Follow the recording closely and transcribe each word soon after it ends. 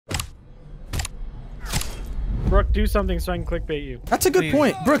Brooke, do something so I can clickbait you. That's a good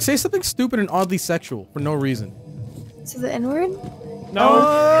point. Brooke, say something stupid and oddly sexual for no reason. So the N-word?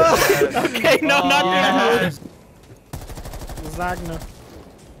 No. Okay, no, not that. Lasagna.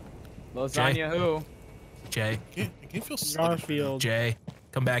 Lasagna who? Jay. I can't feel Garfield. Jay.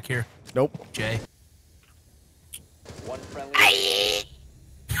 Come back here. Nope. Jay. One friendly.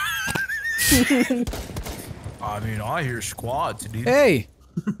 I mean, I hear squads, dude. Hey.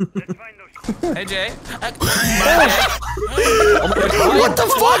 Hey, Jay. What the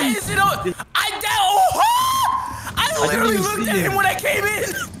fuck? Why is it on? I literally looked at him when I came in.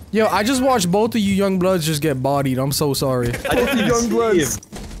 Yo, I just watched both of you young bloods just get bodied. I'm so sorry. Young bloods.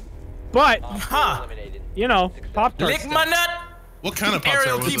 But, Huh. you know, Pop-Tarts. Lick my nut. What kind of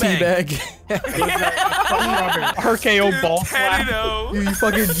Aerial Pop-Tart was it? Teabag. RKO ball slap. You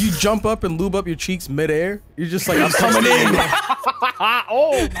fucking jump up and lube up your cheeks midair. You're just like, I'm coming in.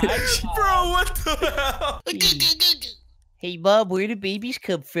 Oh my Bro, what the hell? Hey, Mom, where do babies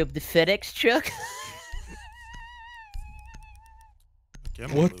come from? The FedEx truck?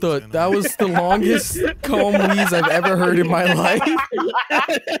 What the? That was the longest calm wheeze I've ever heard in my life.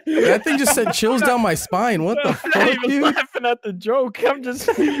 That thing just sent chills down my spine. What the I'm fuck, not even dude? laughing at the joke. I'm just.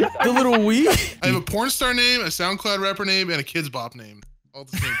 The little wee? I have a porn star name, a SoundCloud rapper name, and a Kids Bop name. All at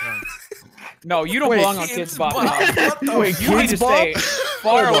the same time. No, you don't Wait, belong on Kids Bop. Wait, You need to stay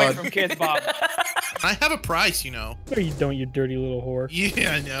far Hold away on. from Kids Bop. I have a price, you know. No, you don't, you dirty little whore.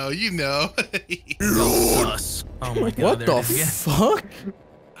 Yeah, I know. You know. Plus. Oh my god. What there the it is again. fuck?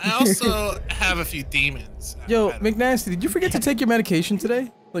 I also have a few demons. Yo, I don't know. McNasty, did you forget to take your medication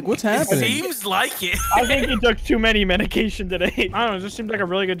today? Like, what's happening? Seems like it. I think he took too many medication today. I don't know, it just seems like a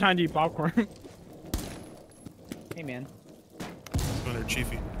really good time to eat popcorn. Hey, man. Gunner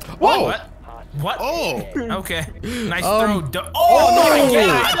Chiefy. Whoa! What? What? Oh! Okay. Nice Um, throw. Oh my oh.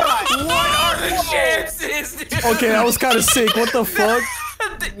 god! What are the chances, dude? Okay, that was kind of sick. What the fuck?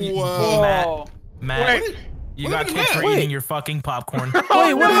 Whoa. Matt, Wait. you What got happened kicked to for Matt? eating your fucking popcorn.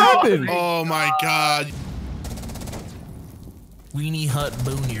 Wait, what happened? Oh my god. Weenie Hut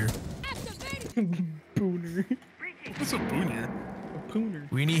Boonier. Booner. What's a boonier? Booner.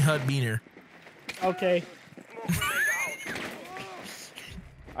 Weenie Hut Beaner. Okay.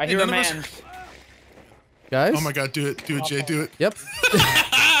 I hear a none of us- man. Guys? Oh my god, do it. Do it, Jay. Do it. Yep.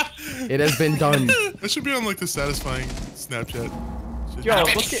 It has been done. That should be on like the satisfying Snapchat. Yo,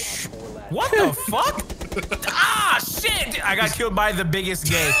 look at. What the fuck? Ah, shit! I got killed by the biggest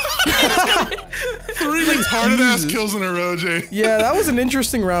gay. 3 retarded ass kills in a row, Jay. Yeah, that was an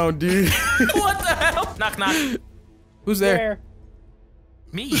interesting round, dude. What the hell? Knock, knock. Who's there? There.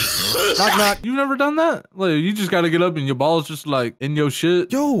 Me. Knock, knock. You never done that? Like, you just gotta get up and your balls just like in your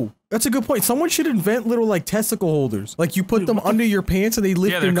shit. Yo, that's a good point. Someone should invent little like testicle holders. Like you put them under your pants and they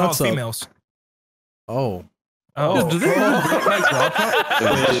lift Yeah, your they're nuts called up. females. Oh. Oh. Do they even break like drop top?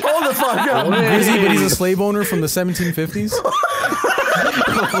 Hold the fuck up. Busy, but he's a slave owner from the 1750s.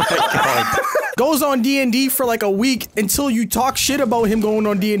 Goes on D&D for like a week until you talk shit about him going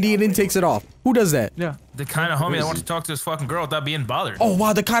on D&D and then takes it off. Who does that? Yeah. The kind of homie that wants to talk to his fucking girl without being bothered. Oh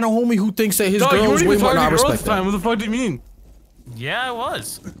wow, the kind of homie who thinks that his Dog, you girl is weren't way even more. talking I to girls at respect the time. that. What the fuck do you mean? Yeah, I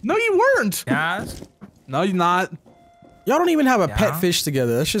was. No, you weren't. Yeah. No, you're not. Y'all don't even have a Yeah. pet fish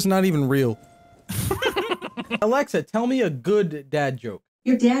together. That's just not even real. Alexa, tell me a good dad joke.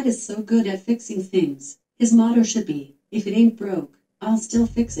 Your dad is so good at fixing things. His motto should be, if it ain't broke, I'll still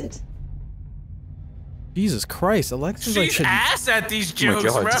fix it. Jesus Christ, Alexa's like She's should. ass at these jokes,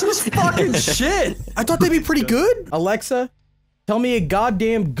 God. bro. This fucking shit. I thought they'd be pretty good. Alexa, tell me a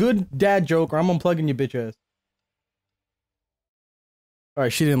goddamn good dad joke or I'm unplugging your bitch ass.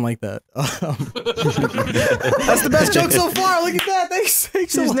 Alright, she didn't like that. That's the best joke so far. Look at that. Thanks,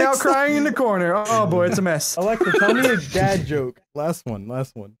 She's Alexa. now crying in the corner. Oh boy, it's a mess. Alexa, tell me a dad joke. Last one.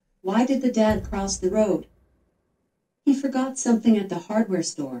 Why did the dad cross the road? He forgot something at the hardware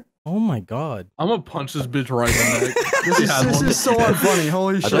store. Oh my god. I'm gonna punch this bitch right in the neck. This is so unfunny.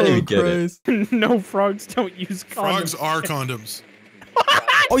 Holy I shit. don't even get it. No, frogs don't use Frogs condoms. are condoms.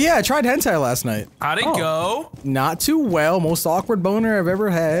 Oh yeah, I tried hentai last night. How'd it go? Not too well. Most awkward boner I've ever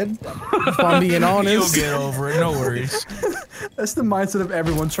had. If I'm being You'll honest. get over it. No worries. That's the mindset of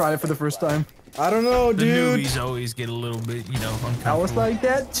everyone trying it for the first time. I don't know, The dude. newbies always get a little bit, you know, uncomfortable. I was like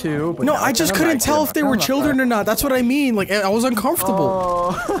that too. But No, now I just kinda couldn't like tell it. if they I were love children that. or not. That's what I mean. Like, I was uncomfortable.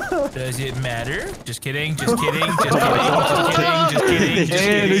 Oh. Does it matter? Just kidding. Just kidding. Just kidding. Just kidding. Just kidding. Just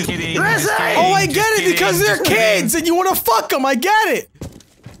kidding. Just kidding. Just kidding. Oh, I Just get it kidding, because they're just kidding. kids and you want to fuck them. I get it.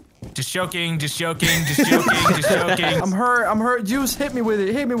 Just joking. Just joking. Just joking. Just joking. I'm hurt. I'm hurt. Juice, hit me with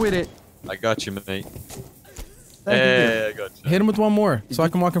it. Hit me with it. I got you, mate. Thank you. I got you. Hit him with one more, so I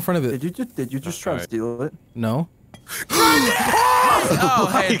can walk in front of it. Did you just try to steal it? No.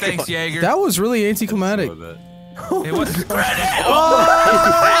 Oh, hey, thanks, Jaeger. That was really anticlimactic. It was.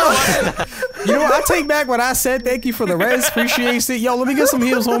 You know what? I take back what I said. Thank you for the res. Appreciate it. Yo, let me get some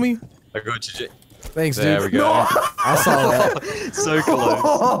heals, homie. I got you, Jay. Thanks, dude. There we go. I saw that. So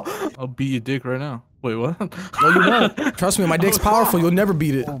close. I'll beat your dick right now. Wait, what? No, you won't. Trust me, my dick's powerful. You'll never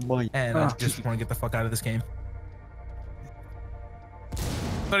beat it. And I just want to get the fuck out of this game.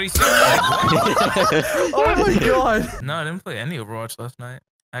 36. Oh my god. No, I didn't play any Overwatch last night.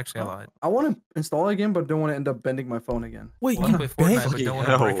 Actually, I lied. I want to install it again, but don't want to end up bending my phone again. Wait, I you play Fortnite, but bent? don't want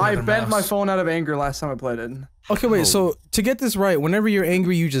to break I another bent my mouse. phone out of anger last time I played it. Okay, wait. So to get this right, whenever you're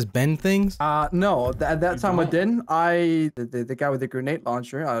angry, you just bend things. No. At that time I didn't. The guy with the grenade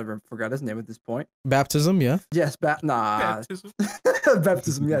launcher. I forgot his name at this point. Baptism, yeah. Yes, baptism.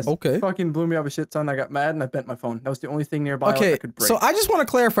 Yes. Okay. Fucking blew me up a shit ton. I got mad and I bent my phone. That was the only thing nearby Okay, I could break. so I just want to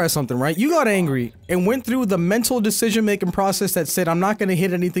clarify something, right? You got angry and went through the mental decision-making process that said, I'm not going to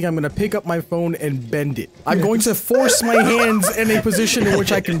hit anything. I'm going to pick up my phone and bend it. I'm going to force my hands in a position in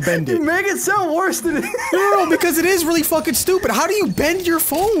which I can bend it. You make it sound worse than it is. No, because it is really fucking stupid. How do you bend your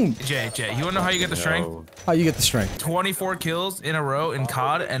phone? Jay, you wanna know how you get the strength? How you get the strength? 24 kills in a row in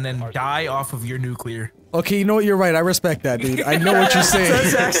COD and then die off of your nuclear. Okay, you know what? You're right. I respect that, dude. I know what you're saying.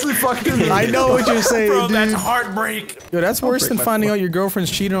 That's actually fucking. I know what you're saying, Bro, dude. that's heartbreak. Yo, that's worse than my finding out your girlfriend's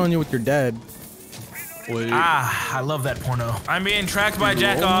cheating on you with your dad. Wait. Ah, I love that porno. I'm being tracked by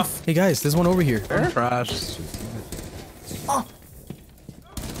Jack off. Hey guys, there's one over here. Trash.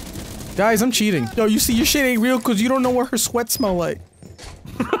 Guys, I'm cheating. Yo, you see, your shit ain't real because you don't know what her sweat smell like.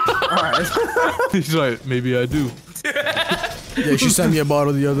 He's like, maybe I do. Yeah, she sent me a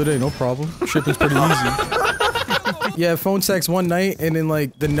bottle the other day. No problem. Shipping's pretty easy. Yeah, phone sex one night, and then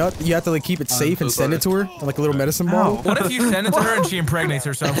like the nut, you have to like keep it safe and send it to her in like a little medicine bottle. What if you send it to her and she impregnates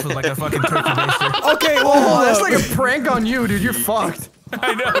herself with like a fucking turkey baster? Okay, well, That's like a prank on you, dude. You're fucked.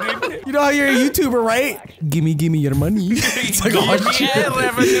 I know, dude. you know how you're a YouTuber, right? Gimme your money. It's like, oh, shit.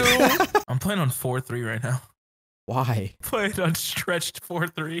 Revenue. I'm playing on 4-3 right now. Why? Playing on stretched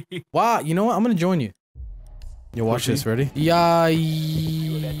 4-3. Wow, you know what? I'm gonna join you. You watch this, ready?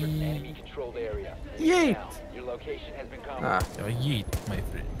 Enemy controlled area. Yay. Your location has been Yo, yeet, my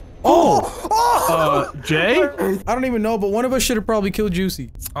friend. Oh! Jay? I don't even know, but one of us should have probably killed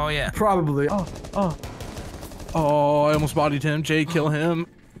Juicy. Oh, yeah. Probably. Oh, I almost bodied him. Jay, kill him.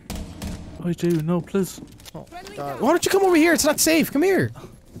 Wait, Jay, no, please. Why don't you come over here? It's not safe. Come here.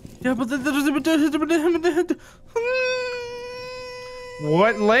 Yeah, but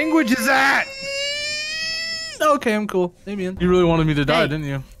What language is that? okay, I'm cool. Amen. You really wanted me to die, didn't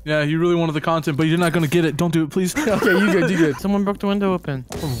you? Yeah, you really wanted the content, but you're not gonna get it. Don't do it, please. Okay, you good, you good. Someone broke the window open.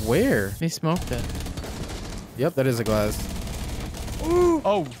 From where? They smoked it. Yep, that is a glass.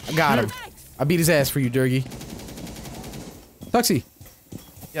 Oh, I got him. I beat his ass for you, Durgy. Tuxie,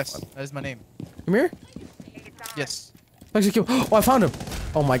 Yes, that is my name. come here. Yes. Tuxie, kill. Oh, I found him.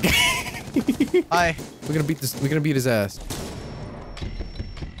 Oh my god. Hi. We're gonna beat this. We're gonna beat his ass.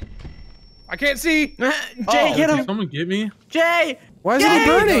 I can't see. Jay, get him. Someone get me. Jay. Why is he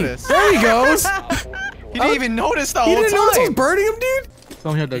burning? Notice. There he goes. He didn't even notice the He whole didn't notice I was time. burning him, dude.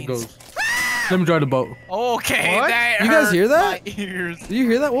 Tell me how that goes. Let me drive the boat. Okay, What? that You guys hurt hear that? my ears. Did you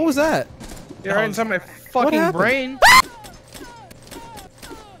hear that? What was that? You're right inside my fucking happened? brain.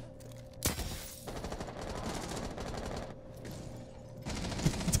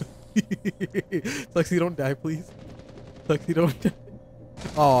 Lexi, don't die, please. Lexi, don't die.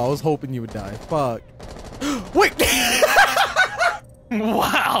 Oh, I was hoping you would die. Fuck. Wait!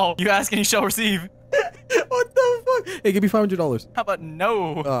 Wow. You ask and you shall receive. What the fuck? Hey, give me $500. How about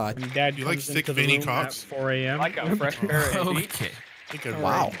no? Dad, You like comes thick, into the veiny room cocks? at 4 a.m. Like a fresh pair of feet. Okay. I think I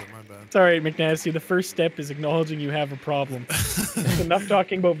Wow. ruined it, my bad. It's alright, McNasty. The first step is acknowledging you have a problem. It's enough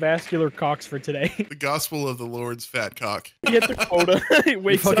talking about vascular cocks for today. The gospel of the Lord's fat cock. You get the quota. He Your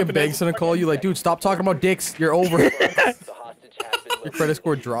wakes up fucking and bank's gonna call you like, dude, stop talking about dicks. You're over. The hostage has been Your credit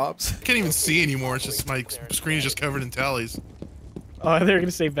score drops. I can't even see anymore. It's just my screen is just covered in tallies. Oh, they're gonna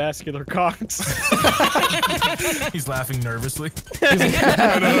say vascular cocks. He's laughing nervously. What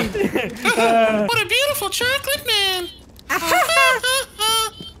a beautiful chocolate man!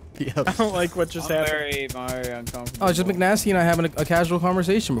 Yep. I don't like what just happened. very uncomfortable. Oh, it's just McNasty and I having a casual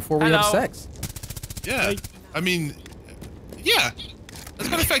conversation before we have Hello. sex. Yeah, I mean, yeah. As a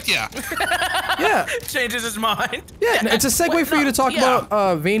matter of fact, yeah. Yeah. Changes his mind. Yeah, it's a segue for you to talk yeah.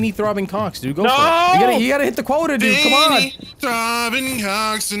 about veiny throbbing cocks, dude. Go for it. You gotta hit the quota, dude. Come on. Veiny throbbing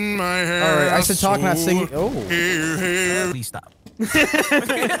cocks in my hair. All right, I said talk, not singing. Oh. Here, here. Please stop.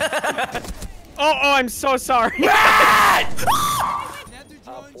 Oh, I'm so sorry.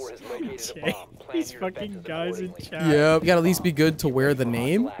 These fucking guys in chat. Yeah, you gotta at least be good to wear the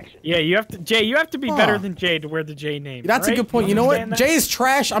name. Yeah, you have to, Jay. You have to be better than Jay to wear the Jay name. That's a right? good point. You know what? understand that? Jay is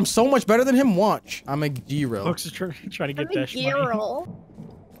trash. I'm so much better than him. Watch. I'm a Giro. Folks are trying to get I'm a that money. Giro.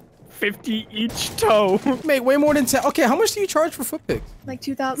 50 each toe. Mate, way more than 10. Okay, how much do you charge for foot pics? Like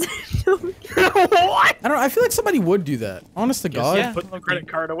 2,000. What? I don't know. I feel like somebody would do that. Honest to God. yeah. Put the credit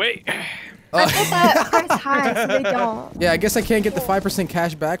card away. I put that price high, so they don't. Yeah, I guess I can't get the 5%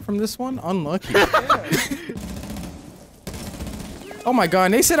 cash back from this one. Unlucky. Oh my God,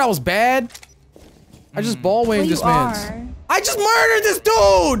 and they said I was bad. I just ball winged this man's. I just murdered this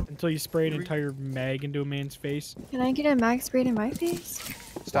dude! Until you spray an entire mag into a man's face. Can I get a mag sprayed in my face?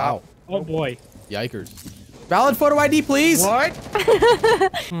 Stop. Oh boy. Yikers. Valid photo ID, please. What?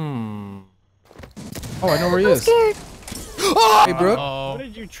 Oh, I know where he is. Scared. Oh! Hey, Brooke. What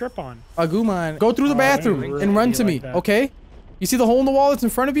did you trip on? Aguman. Go through the bathroom and run to me, that. okay? You see the hole in the wall that's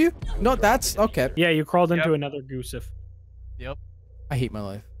in front of you? No, that's okay. Yeah, you crawled into another goosef. Yep. I hate my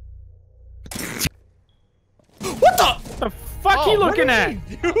life. What the fuck you looking at?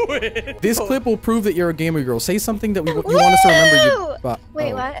 This clip will prove that you're a gamer girl. Say something that you want us to remember you. But,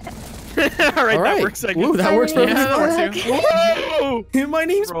 Wait, oh. what? All right, All that right. works. I Ooh, guess. that works for Yeah, everyone. that works Woo! My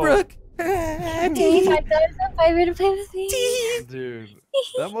name's Brooke. $85 if I were to play with me. Dude,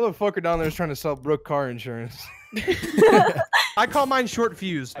 that motherfucker down there is trying to sell Brooke car insurance. I call mine short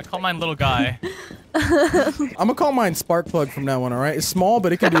fuse. I call mine little guy. I'm gonna call mine Spark Plug from now on, alright? It's small,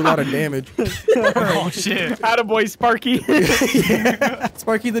 but it can do a lot of damage. Oh shit. Attaboy, Sparky. Yeah.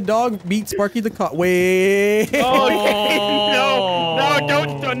 Sparky the dog beat Sparky the car. Wait. Oh,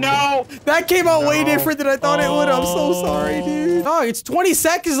 no. That came out way different than I thought it would. I'm so sorry, dude. Dog, it's 20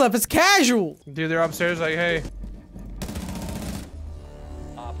 seconds left. It's casual. Dude, they're upstairs like, hey.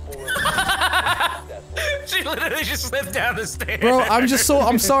 She literally just slipped down the stairs. Bro, I'm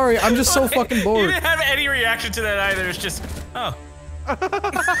sorry. I'm just so fucking You bored. didn't have any reaction to that either. It's just, oh. I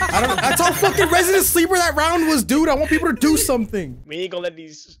don't, that's how fucking Resident Sleeper that round was, dude. I want people to do something. We ain't gonna let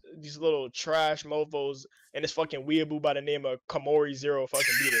these little trash mofos and this fucking weeaboo by the name of Kamori Zero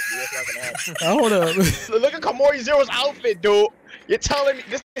fucking beat us. Dude. That's not gonna happen. Hold up. Look at Kamori Zero's outfit, dude. You're telling me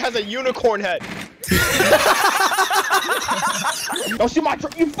this has a unicorn head. Don't shoot my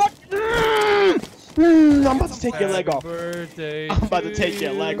you fuck. I'm about to take your leg off. Birthday. I'm about to take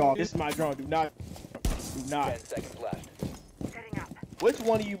your leg off. This is my drone. Do not. 10 seconds left. Which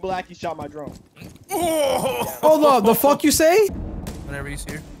one of you blackies shot my drone? Hold up. The fuck you say? Whenever you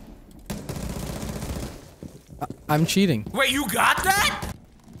see her. I'm cheating. Wait, you got that?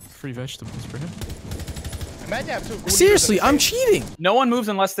 Free vegetables for him. Imagine I have two Goonies Seriously, in the I'm same- cheating. No one moves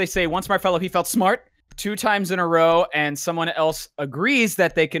unless they say, once my fellow, he felt smart 2 times in a row, and someone else agrees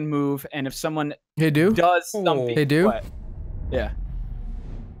that they can move, and if someone Hey, dude. does something. Hey, dude. What? Yeah.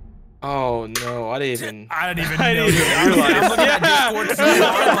 Oh no, I didn't even. I didn't even know. I'm looking at Discord to see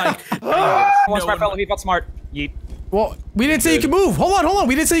I'm like, Once my fellow, he felt smart. Yeet. Well, we didn't say you can move. Hold on.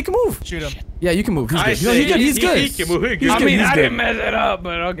 We didn't say you can move. Shoot him. Yeah, you can move. He's good. He's good. He can move. He's good. I mean, He's I good. didn't mess it up,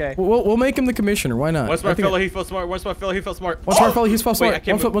 but okay. We'll make him the commissioner. Why not? Once my I think fellow, he felt smart. Once my fellow, he felt smart. Once my fellow, he's felt Wait, I smart.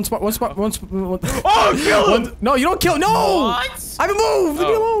 can't move. One smart. Oh, kill him! No, you don't kill. No. What? I haven't moved. Leave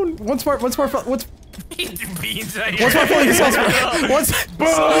me Oh. alone. One smart. Beans at Once my fellow, he felt smart.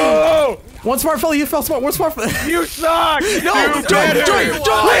 One smart fellow, you felt smart. One smart fellow. You suck! No, Joy,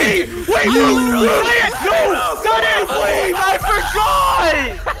 Wait, no, not it, please! I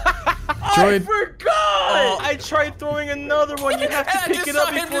forgot! Joy. I forgot! I tried throwing another one. You have to pick it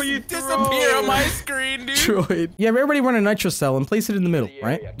up before you disappear on my screen, dude. Droid. Yeah, everybody run a nitro cell and place it in the middle,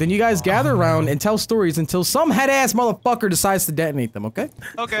 right? Then you guys gather around and tell stories until some head-ass motherfucker decides to detonate them, okay?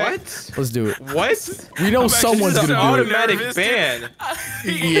 Okay. What? Let's do it. What? We know someone's This is gonna an do it. automatic ban.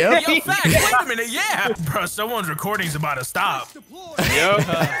 Yep. Yo, fact, wait a minute, yeah. Bro, someone's recording's about to stop. Yep.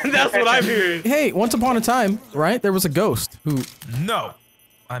 That's what I'm hearing. Hey, once upon a time, right, there was a ghost who... No.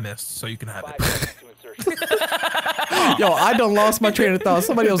 I missed, so you can have it. Yo, I done lost my train of thought.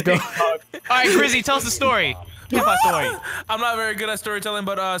 Somebody else go. All right, Grizzy, tell us the story. Tell us the story. I'm not very good at storytelling,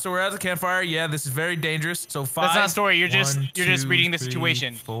 but so we're at the campfire. Yeah, this is very dangerous. So 5. That's not a story. You're just One, you're just two, reading the 3,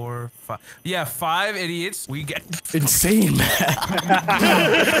 situation. 4, 5. Yeah, 5 idiots. We get Insane, man.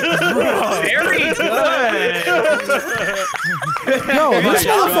 Very good. Yo, this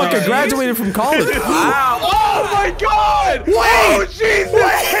motherfucker graduated from college. Wow. Oh my god! Wait! Oh, Jesus!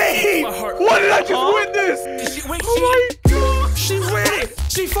 Wait! What did I just witness? Wait, Oh my god! She win!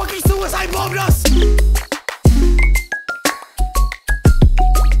 She fucking suicide bombed us!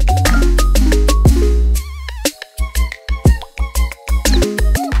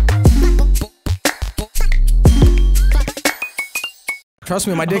 Trust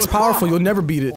me, my dick's powerful. You'll never beat it.